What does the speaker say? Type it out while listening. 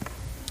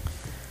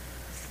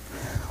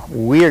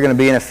We are going to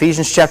be in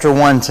Ephesians chapter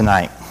 1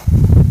 tonight.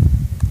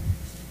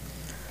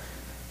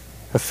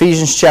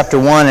 Ephesians chapter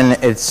 1,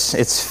 and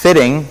it's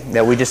fitting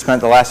that we just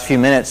spent the last few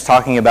minutes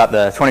talking about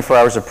the 24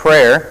 hours of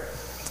prayer,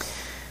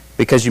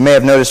 because you may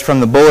have noticed from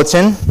the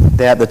bulletin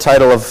that the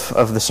title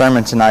of the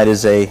sermon tonight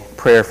is a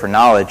prayer for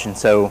knowledge. And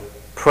so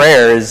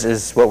prayer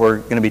is what we're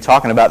going to be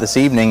talking about this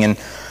evening.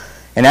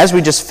 And as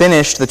we just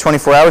finished the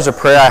 24 hours of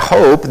prayer, I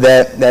hope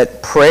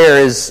that prayer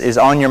is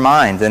on your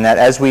mind, and that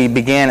as we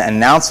began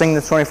announcing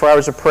the 24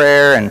 hours of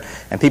prayer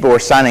and people were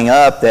signing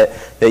up, that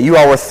you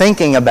all were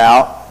thinking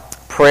about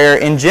prayer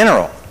in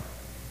general.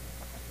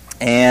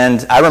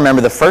 And I remember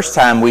the first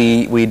time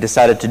we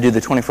decided to do the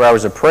 24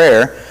 hours of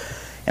prayer,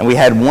 and we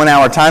had 1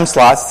 hour time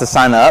slots to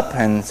sign up,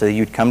 and so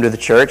you'd come to the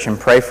church and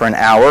pray for an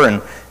hour,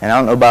 and I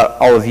don't know about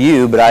all of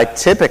you, but I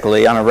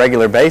typically, on a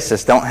regular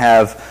basis, don't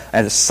have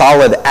a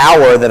solid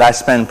hour that I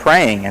spend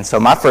praying. And so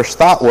my first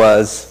thought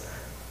was,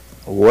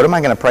 what am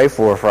I going to pray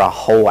for a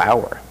whole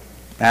hour?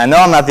 And I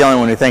know I'm not the only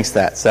one who thinks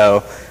that,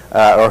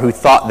 or who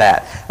thought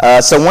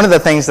that. So one of the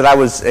things that I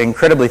was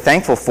incredibly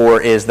thankful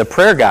for is the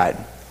prayer guide.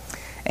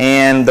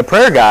 And the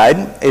prayer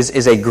guide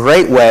is a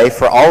great way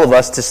for all of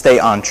us to stay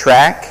on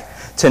track,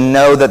 to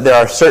know that there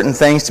are certain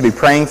things to be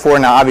praying for.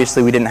 Now,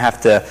 obviously, we didn't have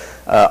to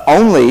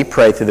only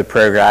pray through the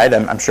prayer guide.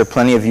 I'm sure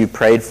plenty of you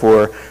prayed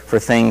for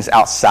things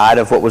outside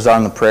of what was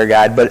on the prayer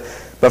guide. But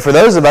for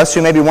those of us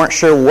who maybe weren't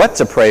sure what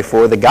to pray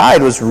for, the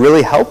guide was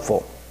really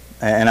helpful.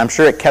 And I'm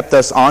sure it kept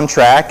us on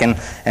track. And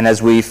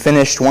as we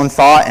finished one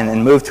thought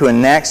and moved to a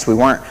next, we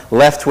weren't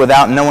left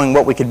without knowing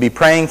what we could be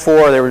praying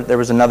for. There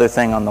was another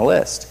thing on the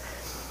list.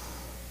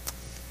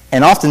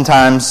 And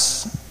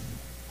oftentimes,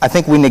 I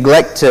think we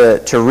neglect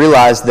to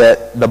realize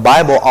that the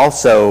Bible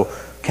also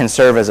can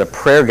serve as a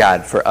prayer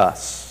guide for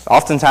us.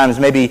 Oftentimes,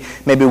 maybe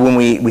when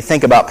we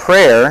think about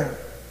prayer,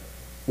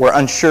 we're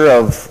unsure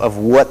of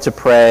what to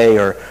pray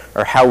or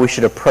how we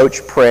should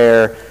approach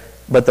prayer.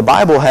 But the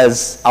Bible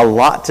has a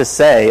lot to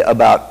say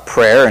about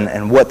prayer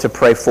and what to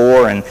pray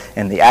for and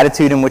the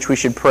attitude in which we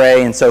should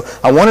pray. And so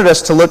I wanted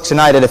us to look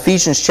tonight at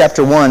Ephesians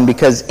chapter 1,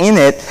 because in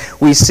it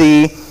we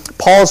see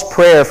Paul's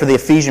prayer for the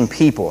Ephesian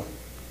people.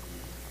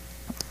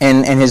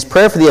 And his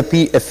prayer for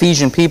the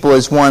Ephesian people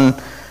is one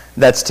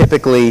that's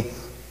typically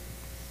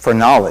for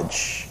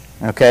knowledge.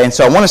 Okay, and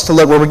so I want us to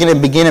look, we're going to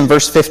begin in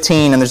verse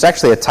 15, and there's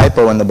actually a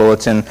typo in the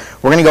bulletin.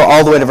 We're going to go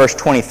all the way to verse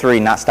 23,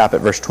 not stop at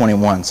verse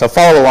 21. So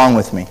follow along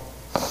with me.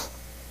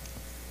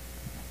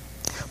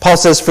 Paul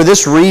says, "For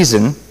this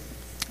reason,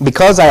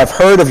 because I have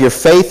heard of your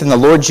faith in the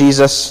Lord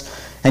Jesus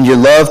and your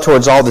love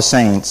towards all the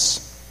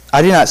saints,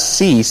 I do not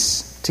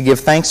cease to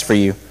give thanks for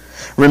you,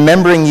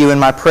 remembering you in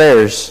my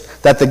prayers,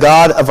 that the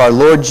God of our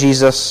Lord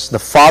Jesus, the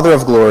Father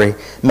of glory,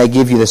 may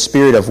give you the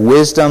spirit of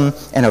wisdom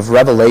and of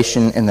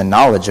revelation in the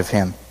knowledge of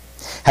him,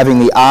 having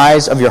the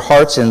eyes of your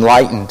hearts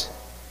enlightened,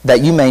 that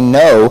you may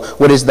know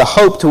what is the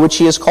hope to which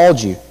he has called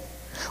you,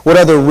 what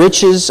are the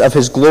riches of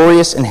his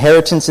glorious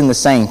inheritance in the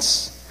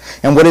saints,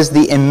 and what is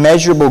the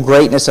immeasurable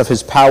greatness of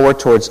his power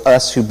towards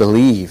us who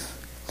believe,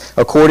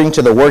 according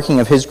to the working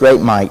of his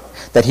great might,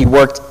 that he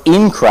worked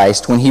in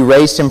Christ when he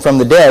raised him from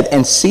the dead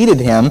and seated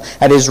him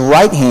at his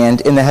right hand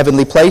in the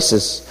heavenly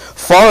places,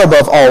 far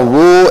above all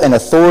rule and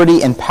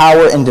authority and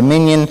power and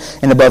dominion,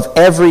 and above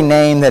every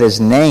name that is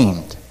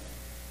named,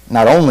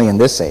 not only in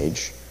this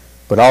age,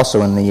 but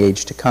also in the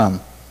age to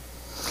come.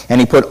 And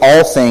he put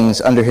all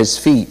things under his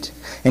feet,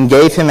 and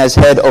gave him as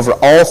head over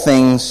all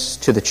things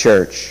to the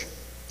church,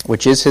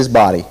 which is his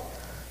body,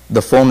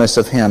 the fullness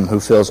of him who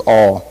fills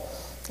all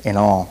in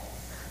all."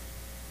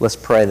 Let's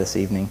pray this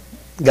evening.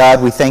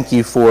 God, we thank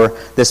you for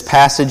this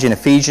passage in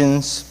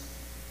Ephesians.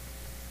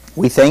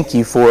 We thank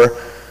you for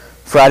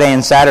Friday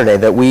and Saturday,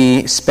 that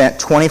we spent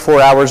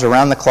 24 hours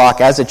around the clock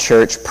as a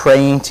church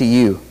praying to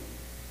you.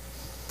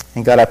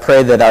 And God, I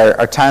pray that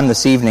our time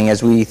this evening,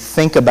 as we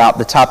think about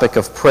the topic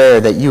of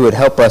prayer, that you would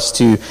help us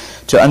to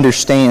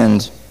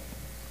understand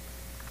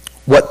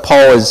what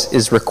Paul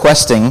is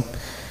requesting,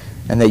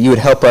 and that you would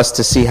help us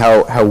to see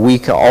how we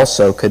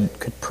also could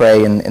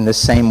pray in the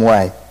same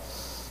way.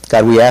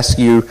 God, we ask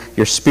you,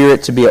 your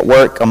Spirit, to be at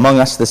work among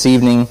us this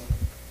evening.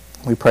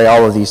 We pray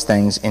all of these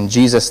things in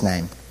Jesus'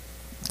 name.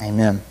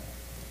 Amen.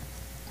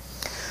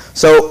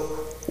 So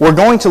we're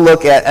going to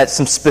look at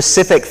some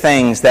specific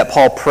things that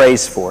Paul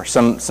prays for,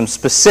 some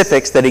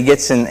specifics that he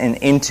gets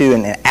into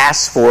and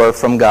asks for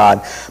from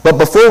God. But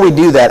before we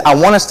do that, I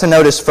want us to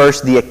notice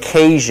first the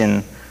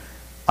occasion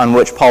on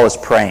which Paul is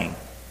praying.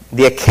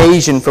 The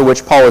occasion for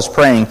which Paul is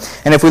praying.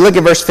 And if we look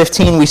at verse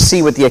 15, we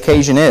see what the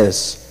occasion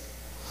is.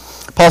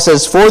 Paul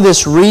says, "For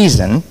this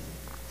reason,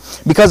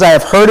 because I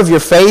have heard of your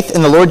faith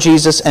in the Lord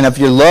Jesus and of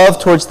your love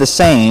towards the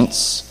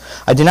saints,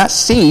 I do not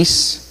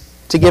cease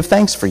to give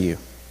thanks for you,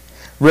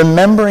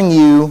 remembering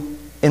you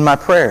in my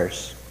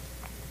prayers."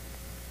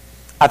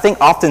 I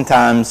think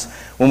oftentimes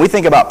when we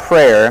think about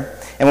prayer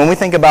and when we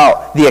think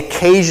about the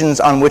occasions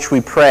on which we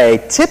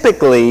pray,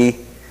 typically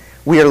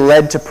we are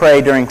led to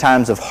pray during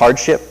times of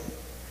hardship,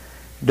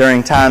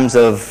 during times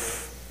of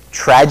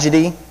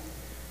tragedy,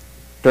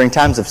 during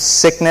times of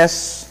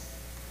sickness,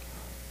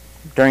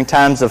 during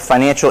times of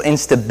financial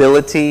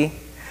instability,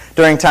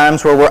 during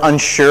times where we're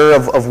unsure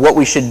of what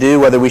we should do,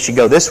 whether we should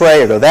go this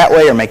way or go that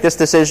way or make this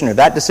decision or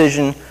that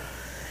decision.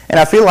 And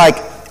I feel like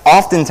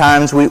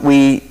oftentimes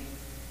we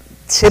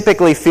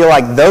typically feel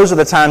like those are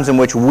the times in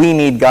which we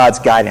need God's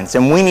guidance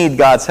and we need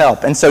God's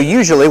help. And so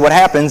usually what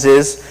happens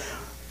is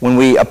when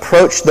we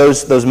approach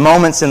those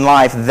moments in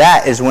life,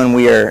 that is when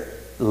we are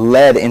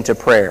led into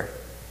prayer.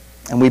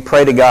 And we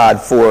pray to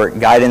God for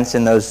guidance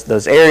in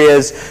those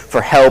areas,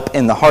 for help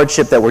in the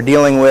hardship that we're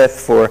dealing with,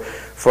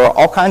 for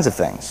all kinds of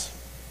things.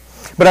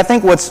 But I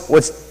think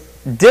what's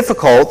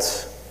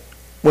difficult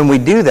when we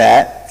do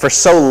that for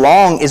so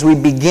long is we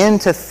begin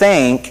to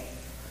think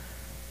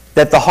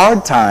that the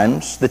hard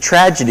times, the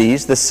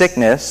tragedies, the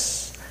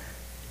sickness,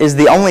 is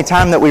the only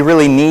time that we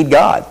really need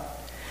God.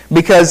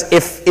 Because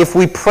if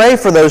we pray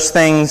for those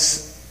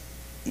things,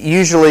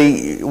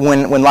 usually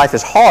when life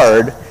is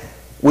hard,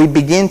 we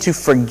begin to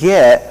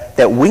forget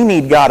that we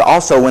need God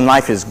also when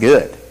life is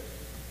good.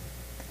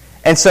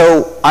 And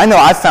so I know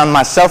I've found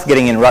myself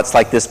getting in ruts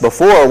like this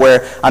before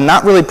where I'm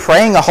not really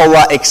praying a whole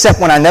lot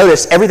except when I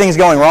notice everything's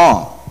going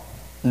wrong.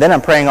 And then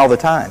I'm praying all the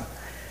time.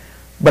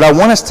 But I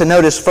want us to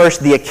notice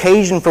first the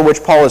occasion for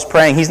which Paul is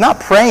praying. He's not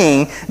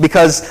praying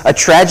because a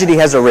tragedy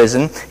has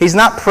arisen. He's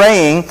not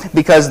praying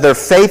because their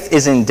faith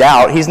is in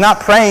doubt. He's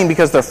not praying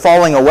because they're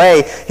falling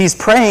away. He's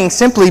praying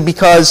simply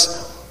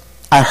because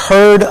I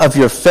heard of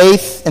your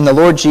faith in the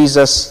Lord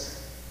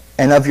Jesus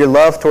and of your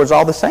love towards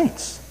all the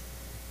saints.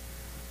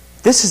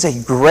 This is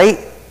a great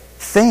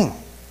thing.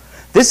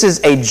 This is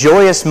a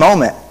joyous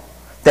moment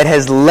that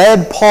has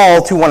led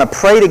Paul to want to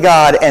pray to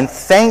God and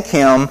thank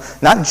Him,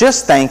 not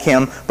just thank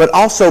Him, but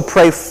also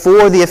pray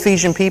for the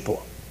Ephesian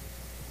people.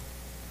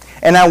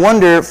 And I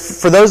wonder,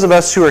 for those of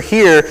us who are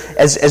here,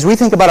 as we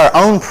think about our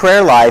own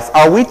prayer life,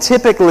 are we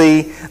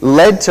typically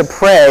led to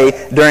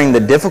pray during the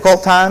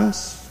difficult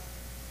times?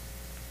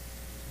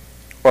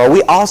 Or are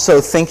we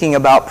also thinking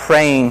about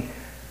praying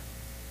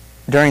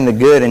during the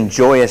good and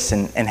joyous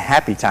and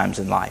happy times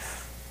in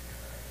life?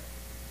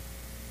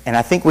 And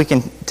I think we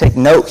can take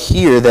note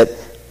here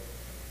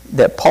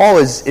that Paul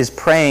is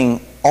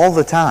praying all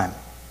the time.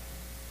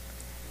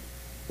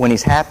 When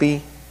he's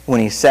happy,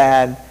 when he's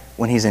sad,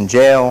 when he's in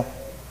jail,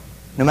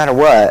 no matter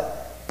what,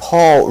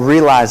 Paul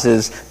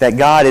realizes that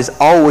God is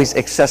always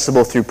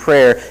accessible through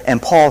prayer, and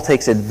Paul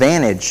takes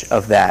advantage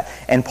of that.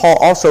 And Paul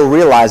also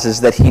realizes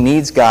that he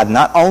needs God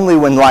not only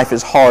when life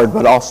is hard,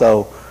 but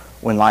also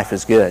when life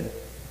is good.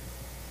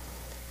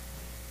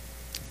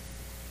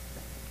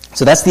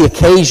 So that's the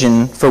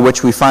occasion for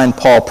which we find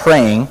Paul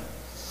praying.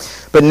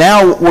 But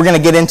now we're going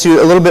to get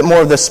into a little bit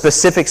more of the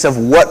specifics of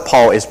what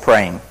Paul is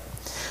praying.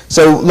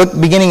 So look,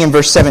 beginning in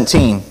verse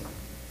 17.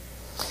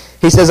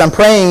 He says, I'm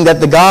praying that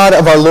the God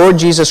of our Lord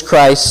Jesus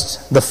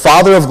Christ, the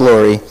Father of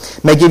glory,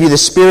 may give you the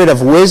spirit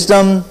of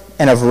wisdom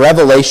and of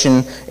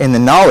revelation in the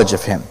knowledge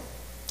of Him,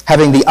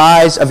 having the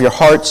eyes of your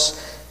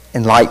hearts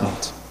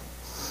enlightened.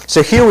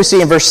 So here we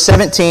see in verse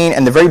 17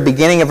 and the very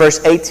beginning of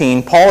verse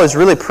 18, Paul is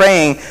really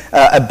praying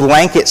a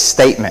blanket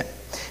statement.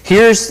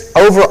 Here's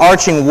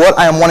overarching what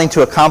I am wanting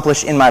to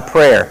accomplish in my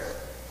prayer.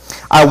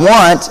 I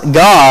want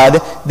God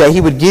that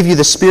He would give you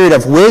the spirit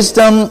of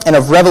wisdom and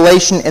of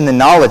revelation in the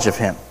knowledge of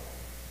Him.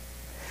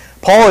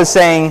 Paul is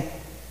saying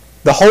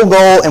the whole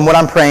goal in what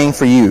I'm praying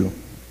for you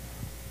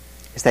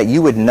is that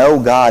you would know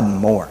God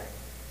more.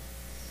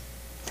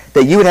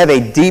 That you would have a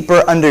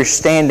deeper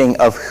understanding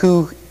of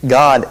who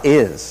God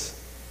is.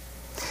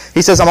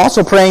 He says, I'm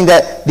also praying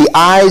that the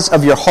eyes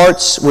of your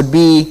hearts would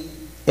be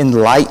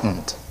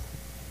enlightened.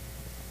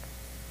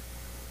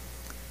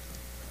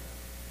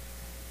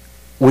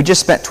 We just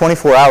spent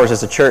 24 hours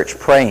as a church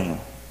praying.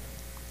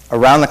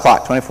 Around the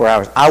clock, 24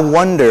 hours. I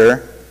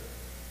wonder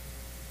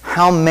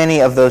how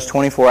many of those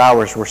 24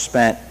 hours were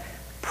spent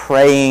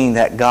praying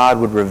that God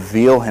would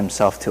reveal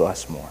Himself to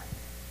us more.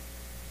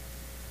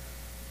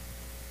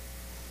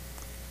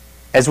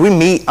 As we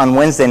meet on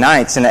Wednesday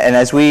nights, and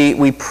as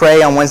we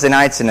pray on Wednesday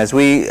nights, and as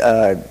we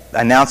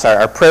announce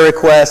our prayer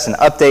requests and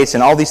updates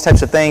and all these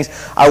types of things,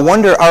 I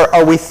wonder,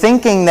 are we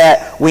thinking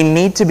that we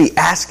need to be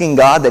asking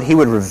God that He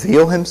would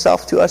reveal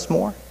Himself to us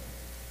more?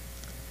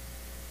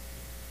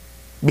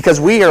 Because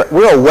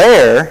we're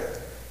aware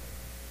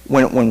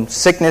when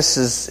sickness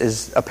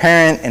is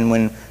apparent and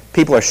when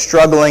people are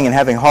struggling and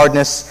having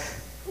hardness,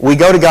 we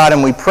go to God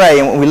and we pray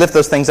and we lift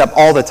those things up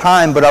all the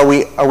time, but are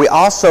we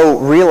also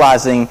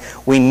realizing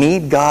we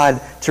need God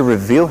to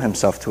reveal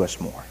Himself to us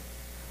more?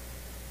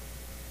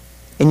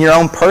 In your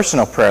own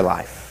personal prayer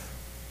life,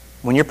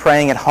 when you're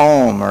praying at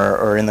home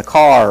or in the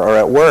car or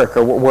at work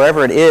or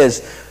wherever it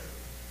is,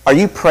 are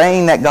you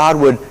praying that God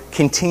would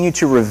continue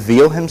to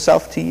reveal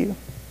Himself to you?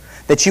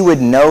 That you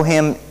would know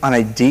Him on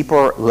a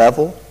deeper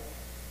level?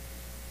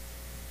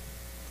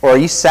 Or are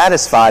you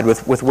satisfied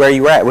with where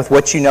you're at, with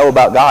what you know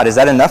about God? Is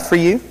that enough for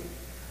you?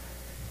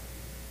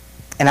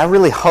 And I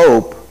really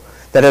hope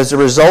that as a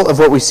result of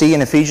what we see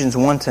in Ephesians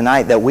 1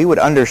 tonight, that we would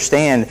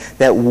understand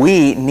that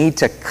we need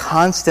to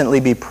constantly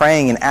be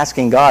praying and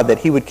asking God that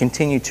He would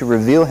continue to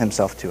reveal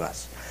Himself to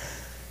us.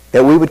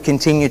 that we would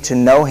continue to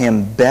know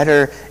him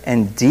better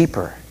and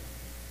deeper.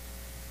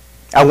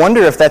 I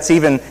wonder if that's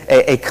even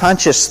a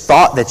conscious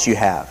thought that you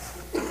have.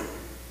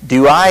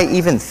 Do I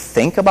even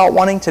think about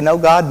wanting to know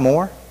God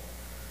more?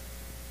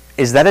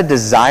 Is that a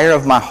desire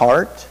of my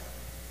heart?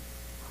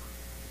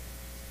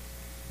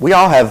 We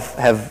all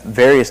have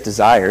various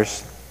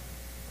desires.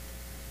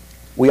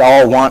 We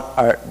all want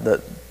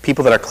the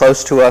people that are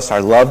close to us,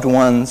 our loved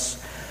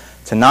ones,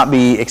 to not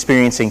be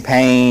experiencing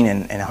pain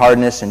and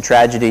hardness and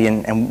tragedy,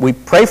 and we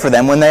pray for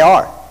them when they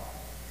are.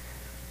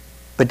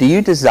 But do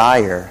you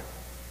desire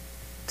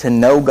to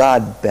know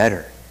God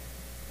better?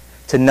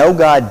 To know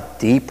God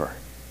deeper?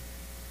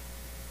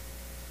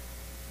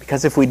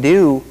 Because if we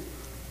do,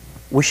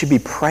 we should be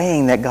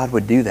praying that God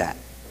would do that.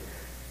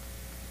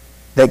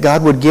 That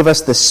God would give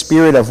us the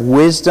spirit of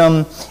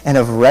wisdom and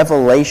of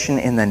revelation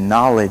in the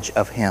knowledge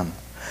of him.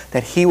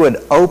 That he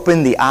would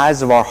open the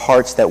eyes of our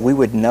hearts that we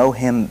would know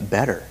him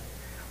better.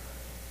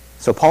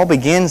 So Paul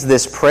begins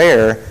this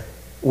prayer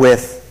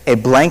with a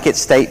blanket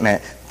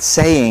statement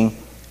saying,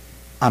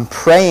 I'm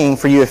praying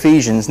for you,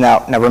 Ephesians.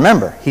 Now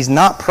remember, he's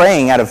not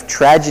praying out of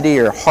tragedy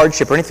or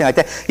hardship or anything like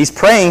that. He's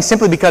praying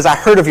simply because I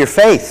heard of your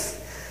faith.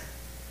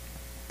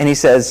 And he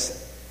says,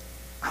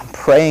 I'm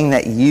praying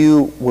that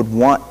you would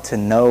want to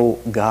know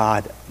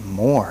God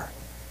more.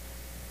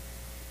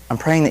 I'm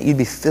praying that you'd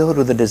be filled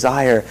with a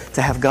desire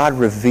to have God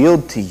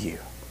revealed to you.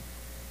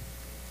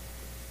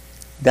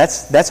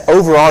 That's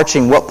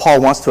overarching what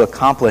Paul wants to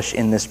accomplish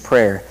in this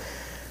prayer.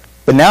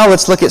 But now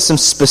let's look at some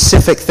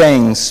specific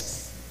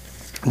things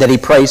that he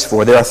prays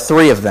for. There are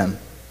 3 of them.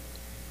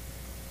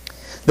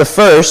 The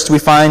first we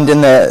find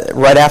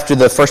right after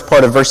the first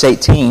part of verse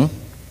 18.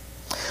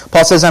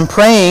 Paul says, I'm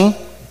praying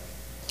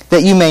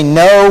that you may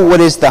know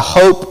what is the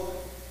hope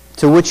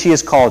to which he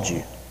has called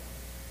you.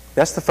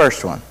 That's the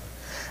first one.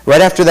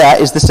 Right after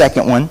that is the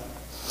second one.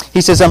 He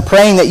says, I'm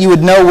praying that you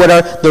would know what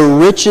are the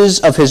riches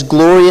of his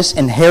glorious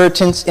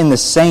inheritance in the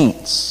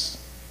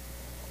saints.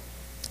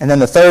 And then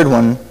the third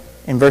one,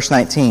 in verse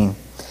 19,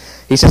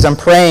 he says, I'm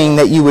praying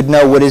that you would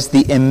know what is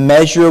the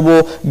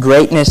immeasurable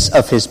greatness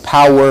of his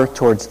power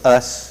towards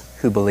us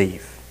who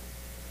believe.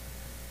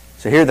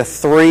 So here are the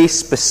 3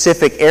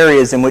 specific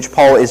areas in which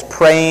Paul is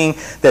praying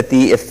that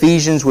the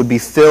Ephesians would be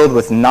filled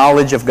with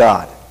knowledge of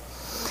God.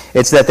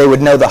 It's that they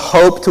would know the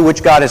hope to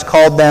which God has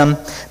called them,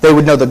 they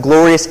would know the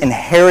glorious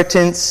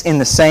inheritance in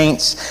the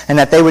saints, and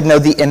that they would know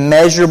the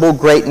immeasurable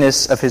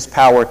greatness of his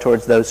power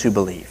towards those who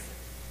believe.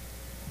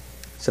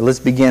 So let's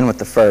begin with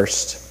the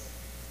first.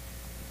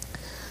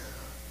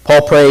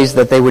 Paul prays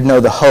that they would know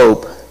the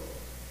hope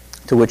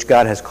to which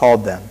God has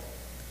called them.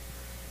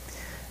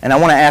 And I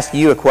want to ask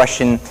you a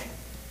question.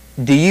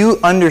 Do you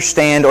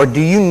understand or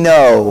do you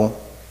know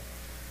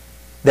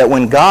that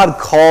when God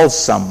calls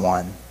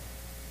someone,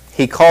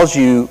 he calls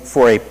you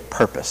for a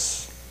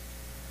purpose?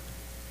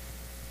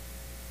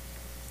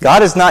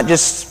 God is not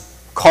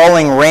just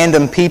calling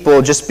random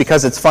people just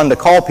because it's fun to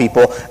call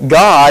people.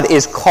 God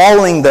is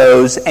calling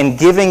those and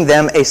giving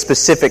them a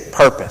specific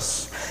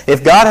purpose.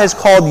 If God has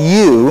called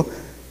you,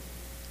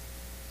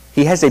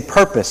 he has a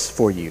purpose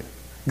for you.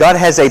 God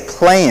has a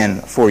plan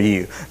for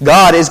you.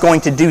 God is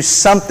going to do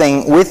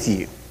something with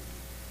you.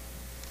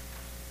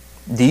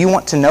 Do you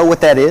want to know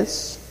what that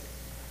is?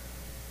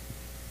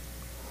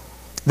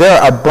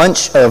 There are a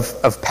bunch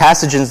of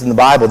passages in the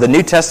Bible. The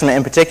New Testament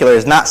in particular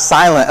is not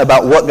silent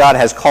about what God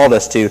has called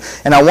us to.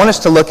 And I want us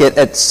to look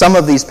at some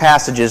of these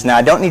passages. Now,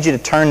 I don't need you to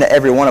turn to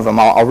every one of them.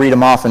 I'll read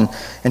them off and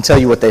tell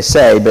you what they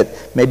say,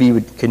 but maybe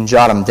you can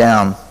jot them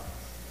down.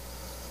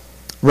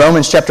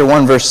 Romans chapter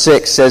 1, verse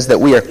 6 says that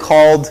we are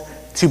called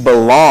to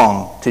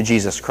belong to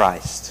Jesus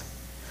Christ.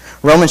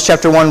 Romans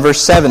chapter 1,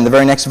 verse 7, the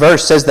very next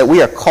verse, says that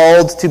we are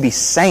called to be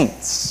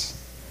saints.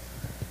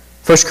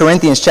 1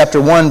 Corinthians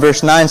chapter 1,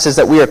 verse 9 says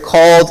that we are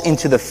called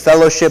into the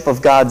fellowship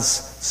of God's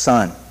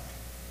Son.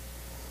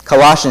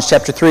 Colossians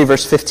chapter 3,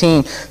 verse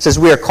 15 says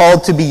we are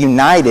called to be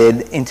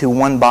united into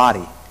one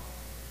body.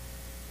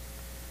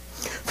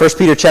 1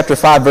 Peter chapter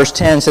 5, verse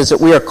 10 says that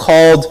we are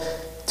called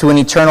to an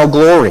eternal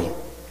glory.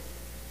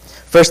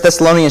 1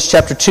 Thessalonians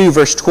chapter 2,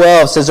 verse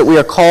 12 says that we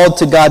are called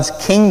to God's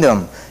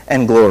kingdom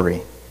and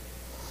glory.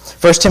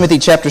 1 Timothy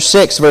chapter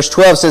 6, verse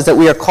 12 says that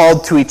we are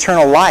called to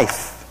eternal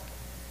life.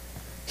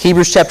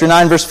 Hebrews chapter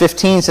 9, verse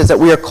 15 says that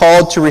we are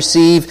called to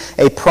receive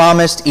a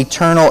promised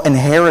eternal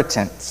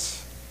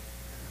inheritance.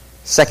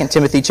 2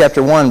 Timothy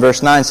chapter 1,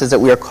 verse 9 says that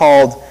we are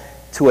called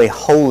to a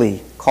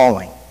holy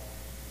calling.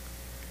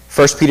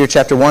 1 Peter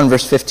chapter 1,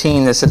 verse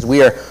 15 that says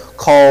we are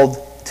called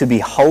to be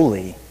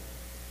holy,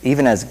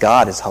 even as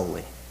God is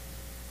holy.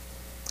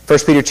 1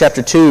 Peter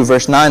chapter 2,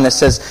 verse 9 that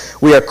says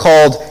we are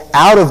called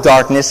out of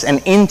darkness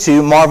and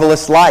into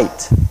marvelous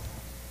light.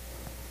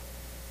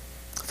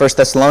 1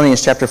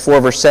 Thessalonians chapter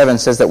 4, verse 7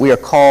 says that we are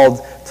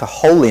called to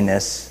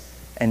holiness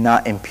and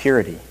not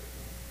impurity.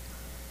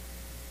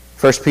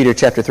 1 Peter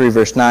chapter 3,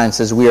 verse 9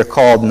 says we are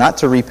called not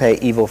to repay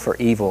evil for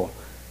evil,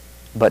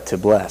 but to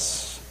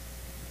bless.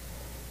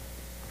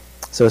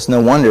 So So it's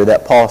no wonder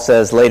that Paul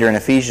says later in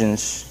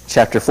Ephesians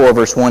chapter 4,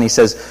 verse 1, he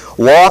says,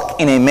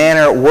 "Walk in a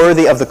manner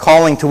worthy of the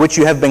calling to which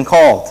you have been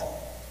called."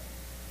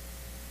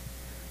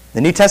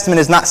 The New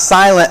Testament is not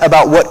silent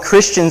about what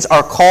Christians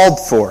are called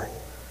for.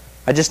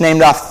 I just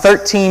named off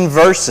 13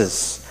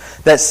 verses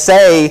that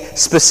say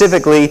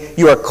specifically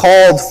you are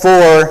called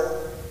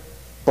for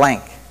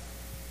blank.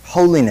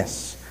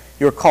 Holiness.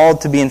 You're called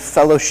to be in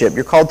fellowship.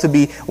 You're called to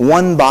be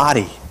one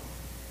body.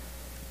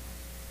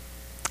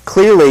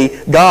 Clearly,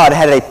 God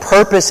had a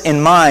purpose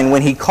in mind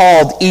when He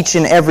called each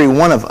and every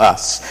one of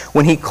us.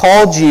 When He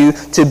called you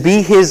to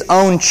be His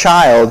own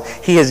child,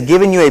 He has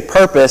given you a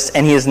purpose,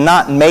 and He has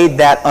not made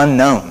that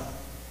unknown.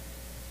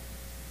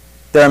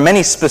 There are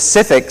many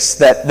specifics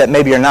that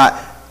maybe are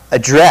not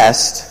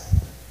addressed,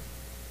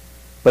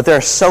 but there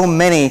are so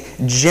many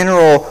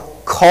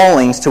general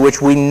callings to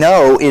which we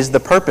know is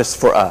the purpose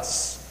for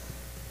us.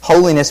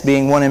 Holiness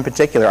being one in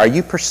particular. Are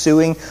you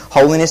pursuing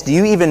holiness? Do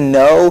you even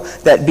know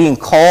that being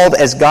called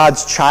as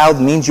God's child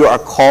means you are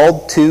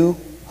called to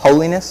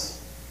holiness?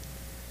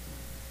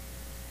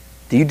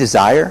 Do you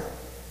desire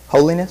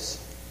holiness?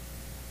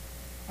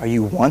 Are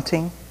you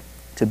wanting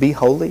to be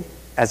holy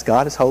as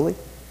God is holy?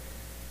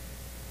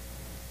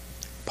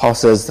 Paul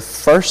says, the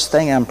first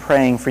thing I'm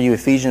praying for you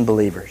Ephesian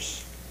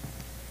believers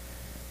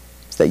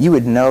is that you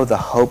would know the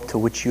hope to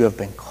which you have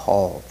been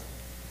called.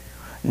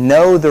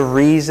 Know the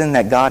reason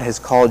that God has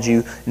called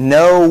you.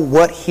 Know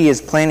what He is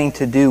planning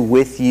to do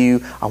with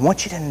you. I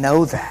want you to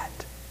know that.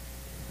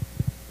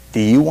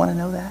 Do you want to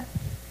know that?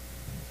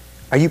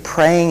 Are you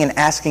praying and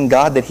asking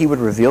God that He would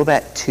reveal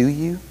that to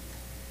you?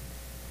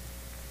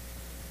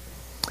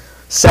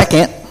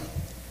 Second,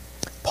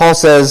 Paul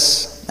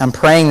says, I'm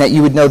praying that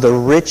you would know the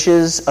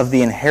riches of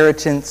the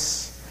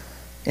inheritance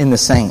in the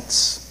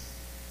saints.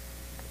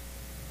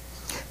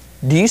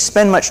 Do you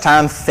spend much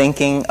time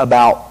thinking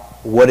about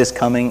what is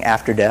coming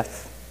after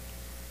death?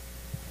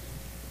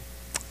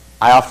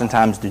 I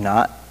oftentimes do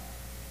not.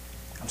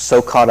 I'm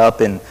so caught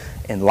up in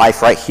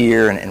life right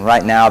here and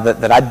right now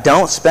that I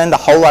don't spend a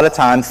whole lot of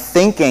time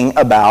thinking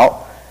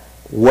about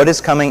what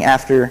is coming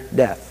after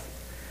death.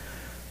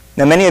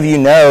 Now, many of you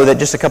know that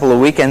just a couple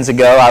of weekends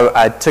ago,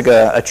 I took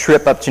a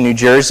trip up to New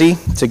Jersey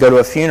to go to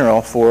a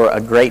funeral for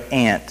a great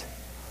aunt.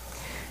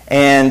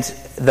 And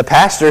the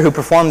pastor who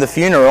performed the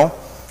funeral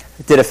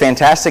did a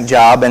fantastic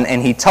job,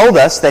 and he told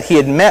us that he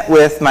had met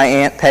with my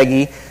Aunt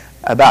Peggy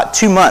about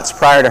 2 months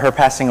prior to her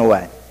passing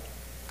away.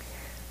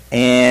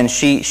 And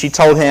she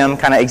told him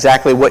kind of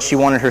exactly what she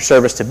wanted her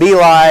service to be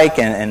like,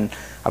 and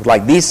I would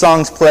like these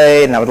songs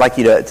played, and I would like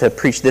you to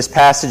preach this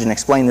passage and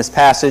explain this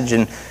passage,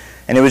 and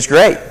it was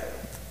great.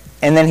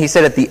 And then he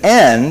said at the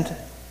end,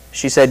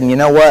 she said, and you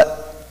know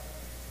what?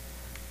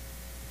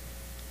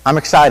 I'm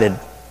excited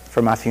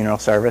for my funeral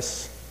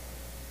service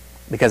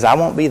because I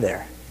won't be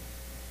there.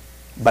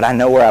 But I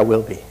know where I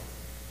will be.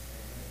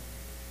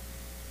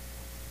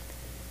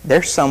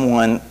 There's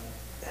someone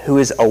who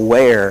is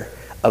aware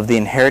of the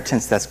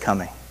inheritance that's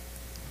coming.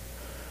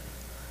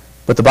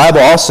 But the Bible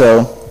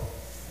also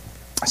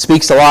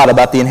speaks a lot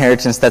about the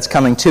inheritance that's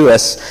coming to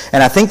us.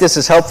 And I think this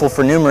is helpful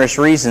for numerous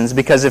reasons,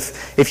 because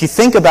if you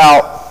think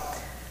about,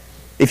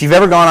 if you've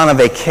ever gone on a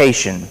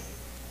vacation,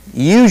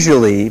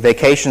 usually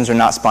vacations are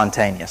not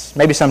spontaneous.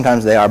 Maybe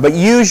sometimes they are. But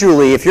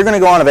usually if you're going to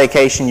go on a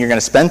vacation, you're going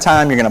to spend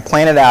time, you're going to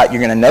plan it out,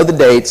 you're going to know the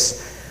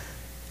dates,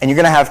 and you're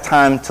going to have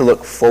time to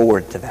look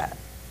forward to that.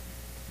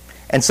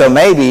 And so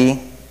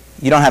maybe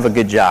you don't have a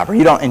good job or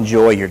you don't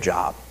enjoy your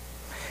job.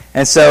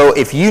 And so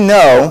if you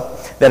know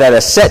that at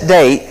a set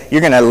date, you're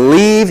going to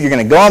leave, you're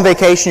going to go on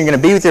vacation, you're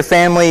going to be with your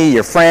family,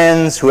 your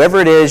friends, whoever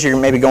it is, you're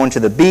maybe going to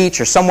the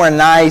beach or somewhere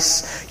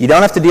nice, you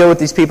don't have to deal with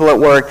these people at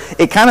work,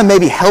 it kind of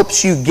maybe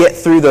helps you get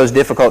through those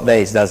difficult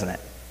days, doesn't it?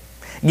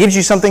 It gives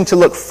you something to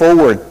look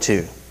forward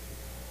to.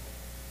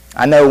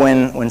 I know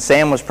when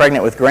Sam was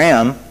pregnant with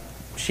Graham,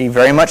 she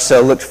very much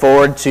so looked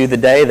forward to the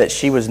day that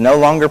she was no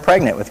longer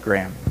pregnant with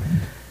Graham.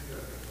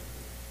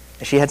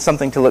 She had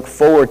something to look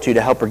forward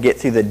to help her get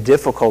through the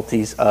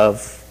difficulties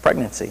of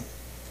pregnancy.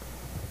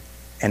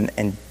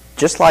 And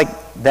just like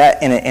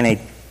that in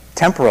a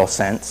temporal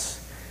sense,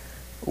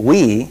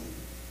 we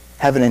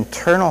have an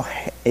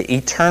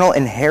eternal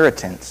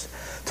inheritance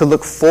to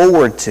look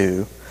forward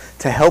to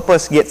help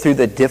us get through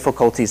the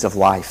difficulties of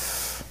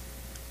life.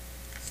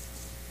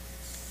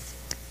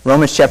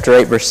 Romans chapter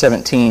 8, verse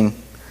 17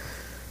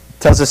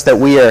 tells us that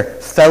we are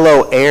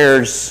fellow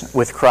heirs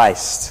with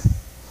Christ.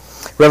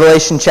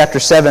 Revelation chapter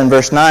 7,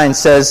 verse 9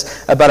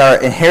 says about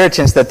our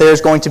inheritance that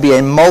there's going to be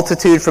a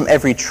multitude from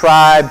every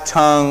tribe,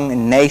 tongue,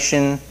 and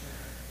nation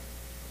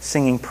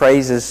singing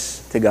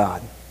praises to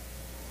God.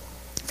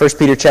 1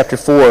 Peter chapter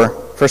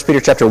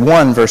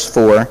 1, verse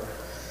 4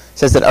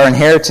 says that our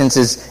inheritance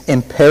is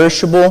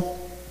imperishable,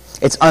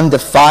 it's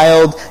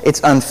undefiled,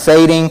 it's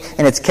unfading,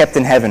 and it's kept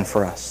in heaven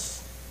for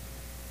us.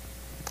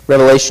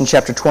 Revelation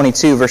chapter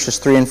 22, verses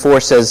 3 and 4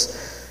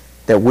 says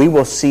that we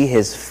will see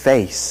His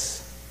face,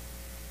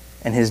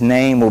 and His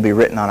name will be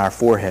written on our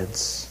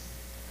foreheads.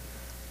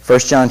 1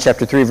 John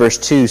chapter 3, verse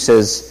 2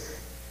 says,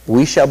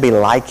 we shall be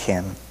like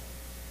Him,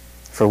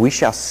 for we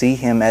shall see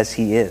him as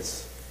he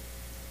is.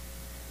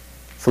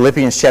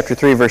 Philippians chapter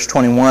 3, verse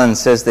 21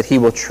 says that he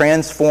will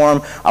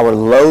transform our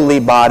lowly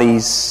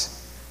bodies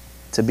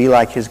to be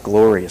like his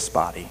glorious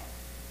body.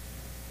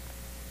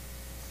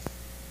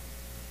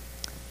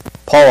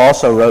 Paul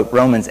also wrote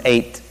Romans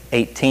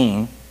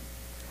 8:18,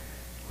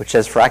 which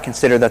says, "For I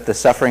consider that the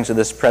sufferings of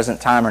this present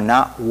time are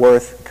not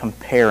worth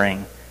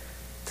comparing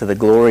to the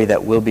glory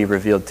that will be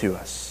revealed to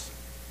us."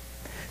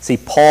 See,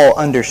 Paul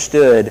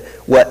understood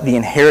what the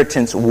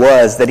inheritance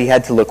was that he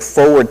had to look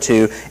forward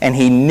to, and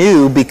he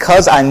knew,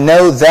 because I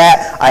know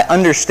that, I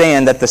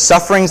understand that the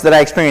sufferings that I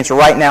experience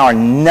right now are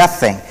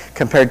nothing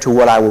compared to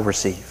what I will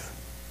receive.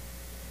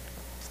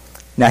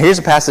 Now, here's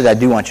a passage I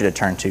do want you to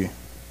turn to.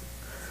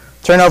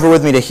 Turn over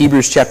with me to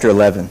Hebrews chapter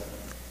 11.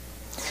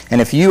 And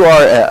if you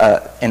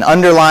are an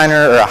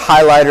underliner or a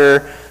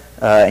highlighter,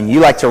 and you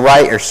like to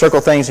write or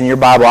circle things in your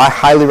Bible, I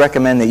highly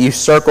recommend that you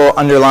circle,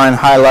 underline,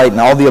 highlight,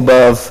 and all the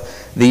above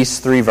these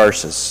 3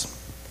 verses.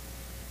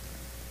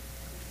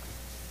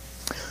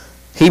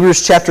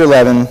 Hebrews chapter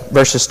 11,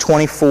 verses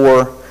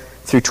 24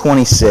 through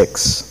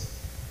 26.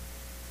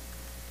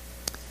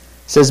 It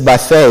says, "By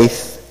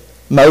faith,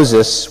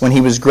 Moses, when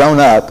he was grown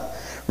up,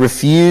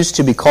 refused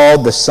to be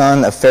called the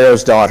son of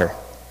Pharaoh's daughter,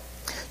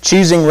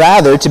 choosing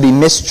rather to be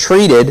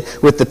mistreated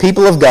with the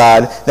people of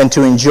God than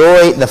to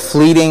enjoy the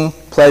fleeting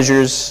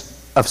pleasures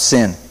of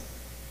sin.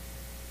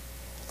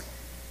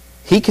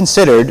 He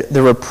considered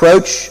the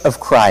reproach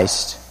of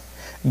Christ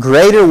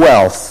greater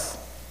wealth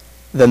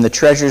than the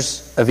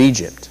treasures of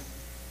Egypt,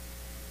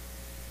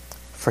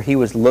 for he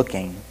was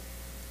looking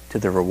to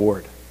the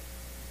reward."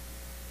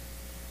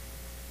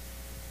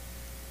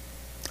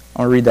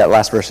 I'll read that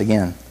last verse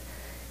again.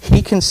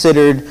 He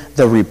considered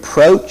the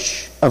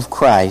reproach of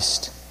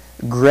Christ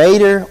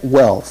greater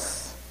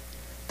wealth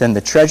than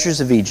the treasures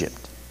of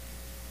Egypt,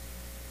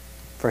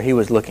 for he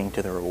was looking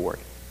to the reward.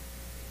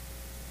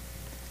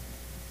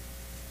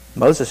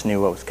 Moses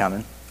knew what was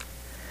coming.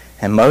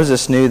 And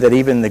Moses knew that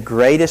even the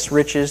greatest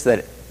riches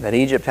that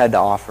Egypt had to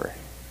offer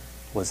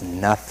was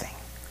nothing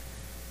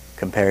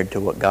compared to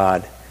what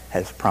God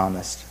has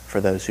promised for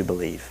those who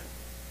believe.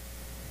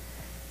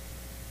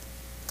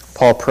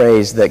 Paul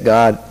prays that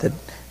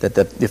that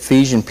the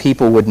Ephesian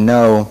people would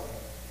know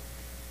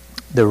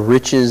the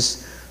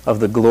riches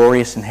of the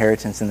glorious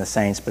inheritance in the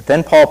saints. But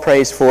then Paul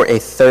prays for a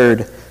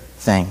third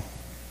thing.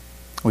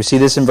 We see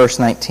this in verse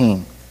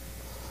 19.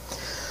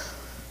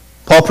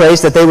 Paul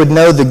prays that they would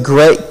know the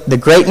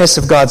greatness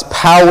of God's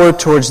power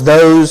towards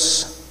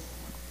those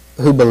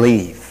who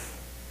believe.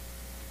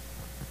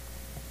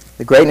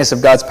 The greatness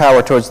of God's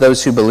power towards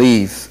those who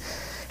believe.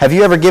 Have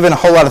you ever given a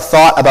whole lot of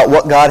thought about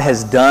what God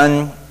has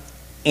done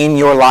in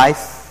your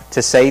life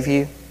to save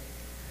you?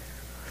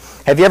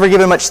 Have you ever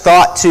given much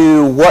thought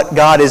to what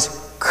God is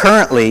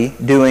currently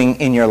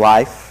doing in your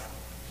life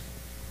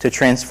to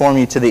transform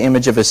you to the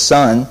image of His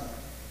Son?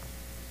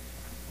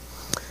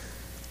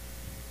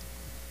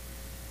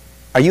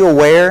 Are you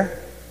aware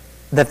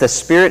that the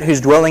Spirit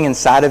who's dwelling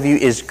inside of you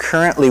is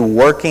currently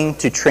working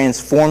to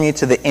transform you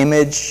to the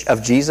image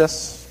of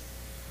Jesus?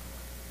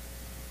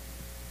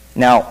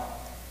 Now,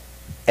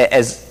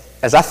 as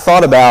I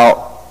thought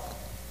about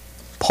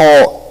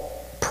Paul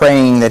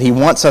praying that he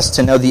wants us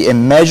to know the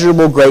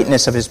immeasurable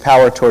greatness of His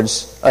power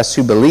towards us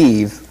who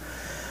believe,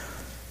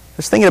 I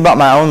was thinking about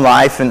my own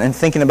life and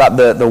thinking about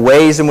the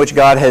ways in which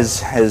God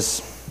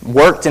has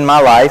worked in my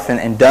life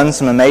and done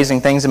some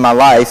amazing things in my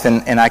life,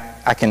 and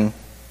I can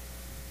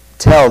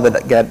tell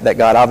that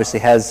God obviously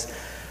has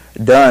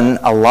done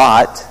a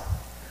lot.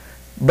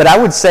 But I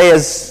would say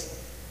as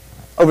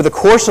over the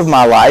course of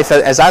my life,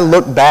 as I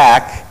look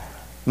back,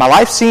 my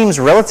life seems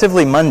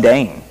relatively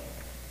mundane.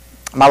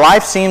 My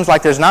life seems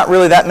like there's not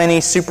really that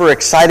many super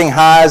exciting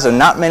highs and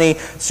not many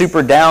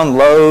super down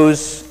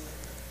lows.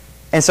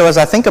 And so as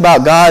I think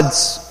about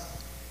God's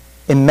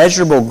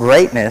immeasurable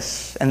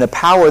greatness and the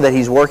power that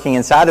He's working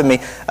inside of me,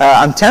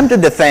 I'm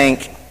tempted to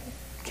think,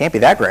 can't be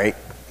that great.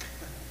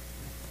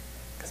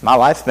 Because my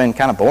life's been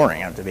kind of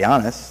boring, to be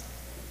honest.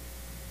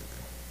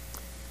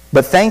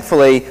 But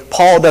thankfully,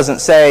 Paul doesn't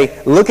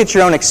say, look at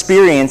your own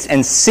experience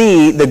and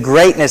see the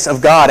greatness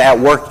of God at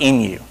work in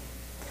you.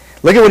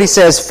 Look at what he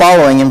says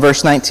following in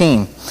verse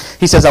 19.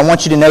 He says, I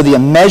want you to know the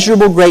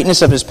immeasurable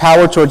greatness of His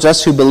power towards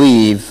us who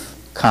believe,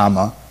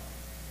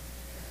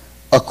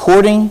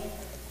 according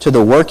to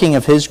the working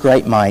of His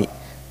great might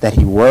that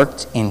He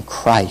worked in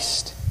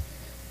Christ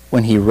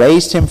when He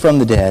raised Him from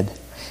the dead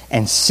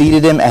and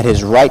seated Him at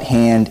His right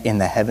hand in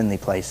the heavenly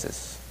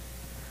places.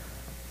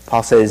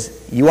 Paul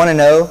says, you want to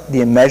know the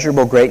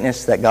immeasurable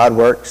greatness that God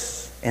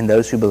works in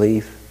those who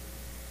believe?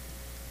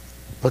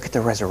 Look at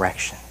the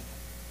resurrection.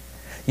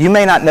 You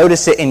may not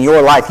notice it in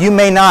your life. You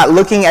may not,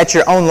 looking at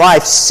your own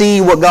life,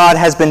 see what God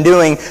has been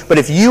doing. But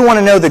if you want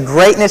to know the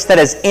greatness that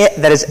is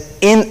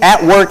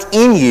at work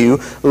in you,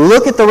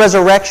 look at the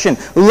resurrection.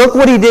 Look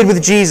what He did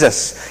with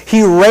Jesus.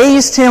 He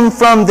raised Him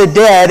from the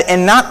dead,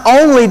 and not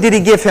only did He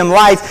give Him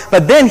life,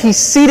 but then He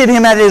seated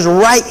Him at His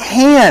right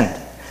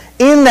hand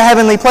in the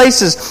heavenly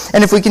places.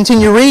 And if we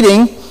continue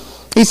reading,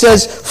 He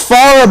says,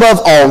 far above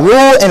all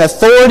rule and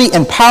authority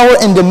and power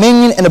and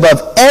dominion and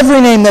above every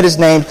name that is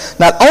named,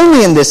 not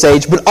only in this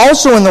age, but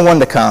also in the one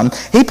to come.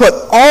 He put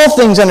all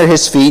things under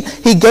his feet.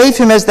 He gave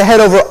him as the head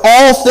over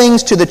all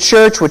things to the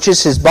church, which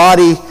is his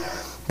body,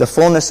 the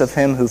fullness of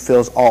him who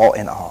fills all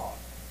in all.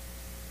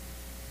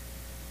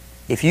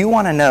 If you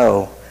want to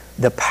know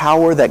the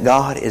power that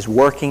God is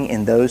working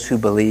in those who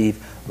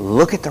believe,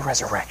 look at the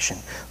resurrection.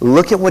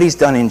 Look at what he's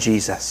done in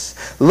Jesus.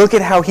 Look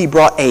at how he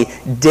brought a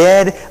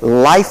dead,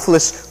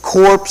 lifeless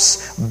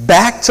corpse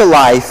back to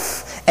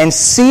life and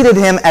seated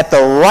him at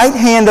the right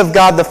hand of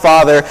God the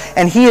Father,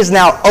 and he is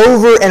now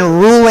over and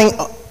ruling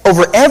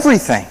over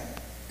everything.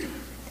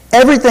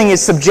 Everything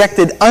is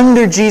subjected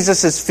under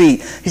Jesus'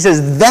 feet. He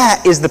says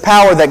that is the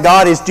power that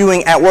God is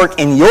doing at work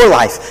in your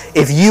life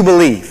if you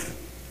believe.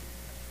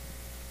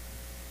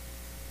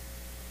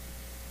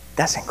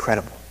 That's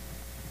incredible.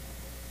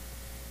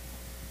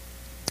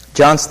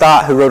 John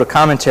Stott, who wrote a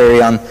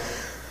commentary on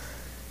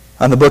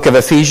the book of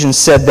Ephesians,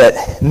 said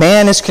that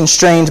man is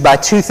constrained by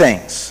two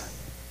things,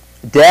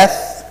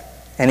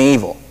 death and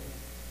evil.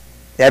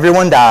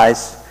 Everyone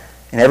dies,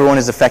 and everyone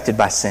is affected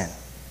by sin.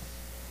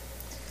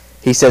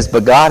 He says,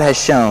 but God has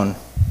shown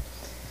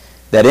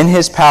that in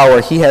his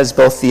power he has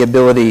both the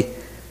ability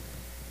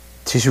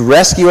to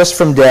rescue us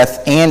from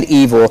death and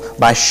evil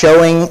by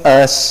showing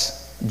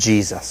us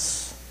Jesus.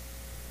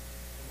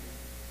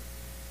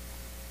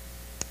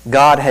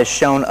 God has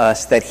shown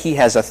us that he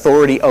has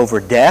authority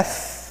over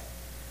death,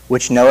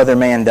 which no other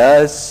man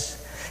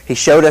does. He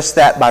showed us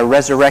that by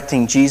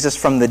resurrecting Jesus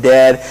from the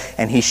dead,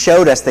 and he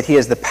showed us that he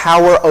has the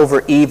power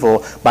over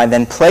evil by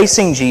then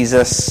placing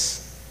Jesus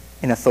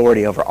in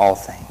authority over all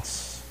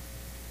things.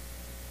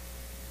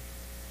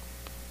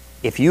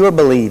 If you are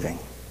believing,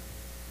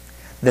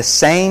 the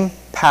same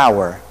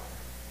power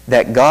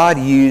that God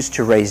used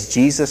to raise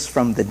Jesus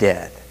from the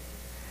dead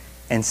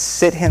and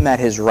sit him at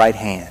his right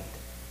hand,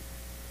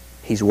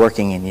 he's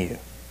working in you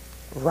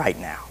right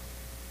now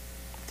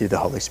through the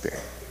Holy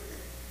Spirit.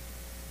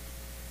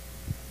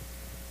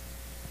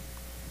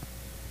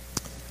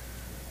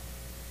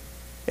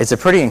 It's a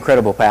pretty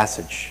incredible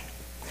passage.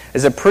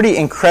 It's a pretty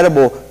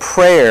incredible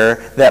prayer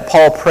that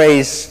Paul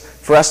prays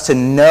for us to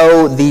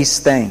know these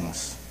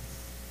things.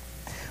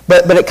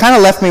 But it kind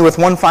of left me with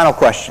one final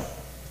question.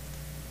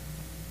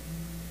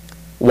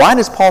 Why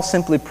does Paul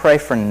simply pray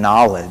for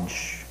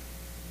knowledge,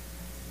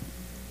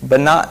 but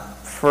not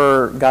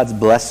for God's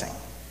blessing?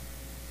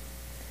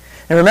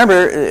 And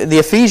remember, the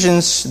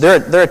Ephesians,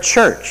 they're a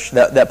church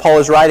that Paul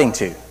is writing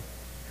to.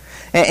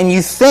 And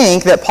you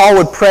think that Paul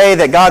would pray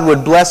that God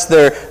would bless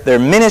their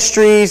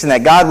ministries and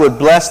that God would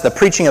bless the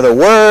preaching of the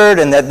Word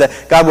and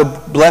that God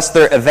would bless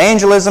their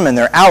evangelism and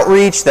their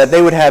outreach, that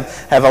they would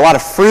have a lot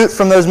of fruit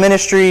from those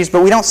ministries,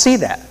 but we don't see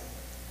that.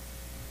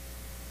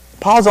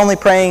 Paul's only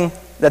praying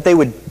that they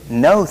would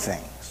know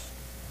things.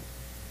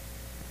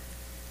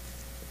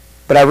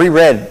 But I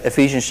reread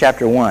Ephesians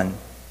chapter 1,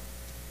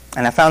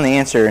 and I found the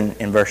answer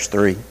in verse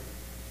 3.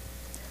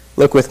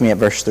 Look with me at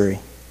verse 3.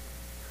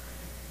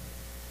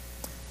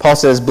 Paul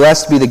says,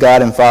 "Blessed be the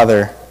God and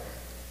Father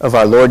of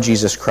our Lord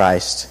Jesus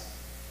Christ,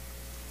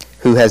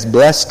 who has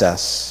blessed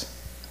us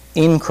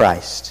in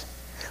Christ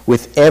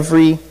with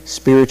every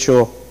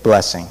spiritual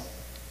blessing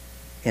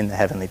in the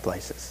heavenly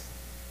places."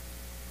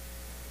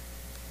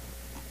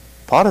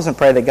 Paul doesn't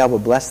pray that God will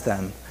bless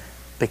them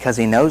because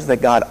he knows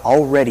that God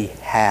already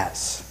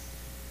has.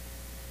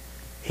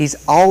 He's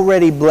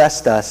already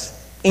blessed us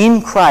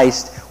in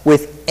Christ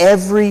with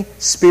every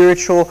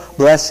spiritual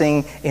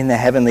blessing in the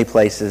heavenly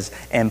places.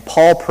 And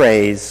Paul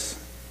prays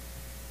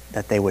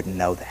that they would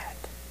know that.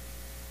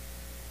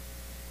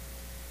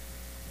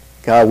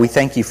 God, we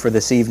thank you for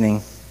this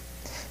evening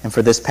and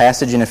for this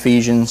passage in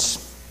Ephesians.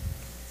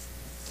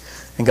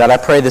 And God, I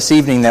pray this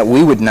evening that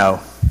we would know.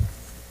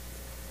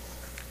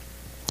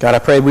 God, I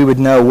pray we would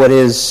know what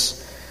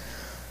is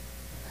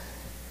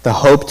the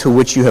hope to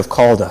which you have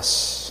called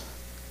us.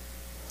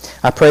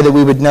 I pray that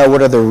we would know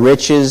what are the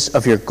riches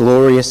of your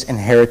glorious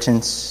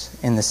inheritance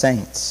in the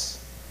saints.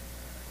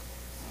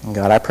 And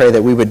God, I pray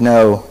that we would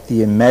know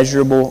the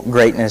immeasurable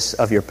greatness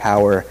of your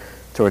power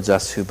towards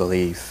us who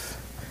believe.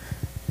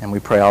 And we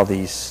pray all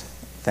these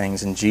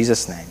things in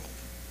Jesus' name.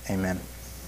 Amen.